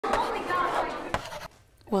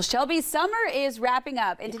Well, Shelby, summer is wrapping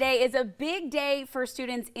up, and today is a big day for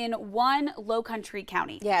students in one low-country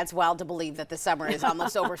county. Yeah, it's wild to believe that the summer is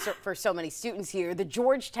almost over for so many students here. The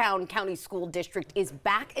Georgetown County School District is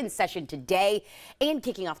back in session today and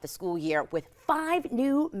kicking off the school year with 5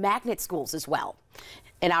 new magnet schools as well.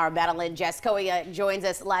 And our Madeline Jascoia joins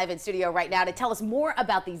us live in studio right now to tell us more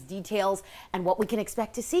about these details and what we can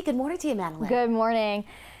expect to see. Good morning to you, Madeline. Good morning.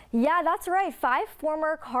 Yeah, that's right. 5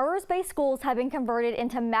 former Carvers Bay schools have been converted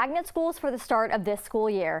into magnet schools for the start of this school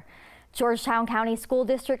year. Georgetown County School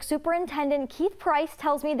District Superintendent Keith Price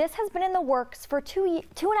tells me this has been in the works for two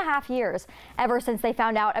and a half years, ever since they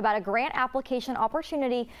found out about a grant application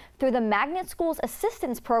opportunity through the Magnet Schools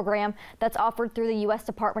Assistance Program that's offered through the U.S.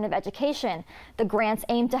 Department of Education. The grants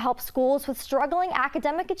aim to help schools with struggling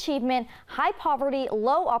academic achievement, high poverty,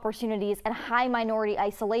 low opportunities, and high minority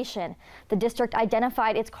isolation. The district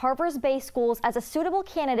identified its Carvers Bay schools as a suitable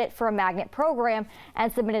candidate for a magnet program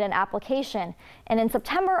and submitted an application. And in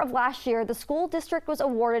September of last year, the school district was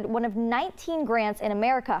awarded one of 19 grants in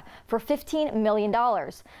America for $15 million.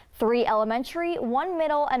 3 elementary, 1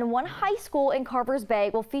 middle, and 1 high school in Carvers Bay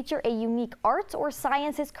will feature a unique arts or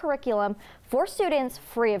sciences curriculum for students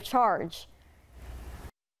free of charge.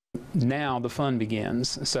 Now the fun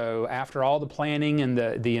begins. So after all the planning and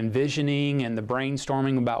the envisioning and the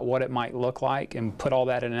brainstorming about what it might look like and put all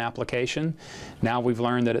that in an application, now we've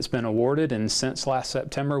learned that it's been awarded, and since last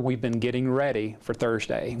September we've been getting ready for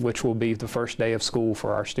Thursday, which will be the first day of school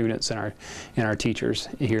for our students and our teachers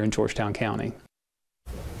here in Georgetown County.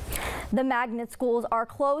 The magnet schools are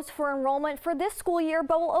closed for enrollment for this school year,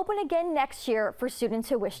 but will open again next year for students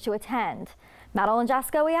who wish to attend. Madeline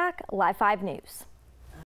Jascowiak, Live 5 News.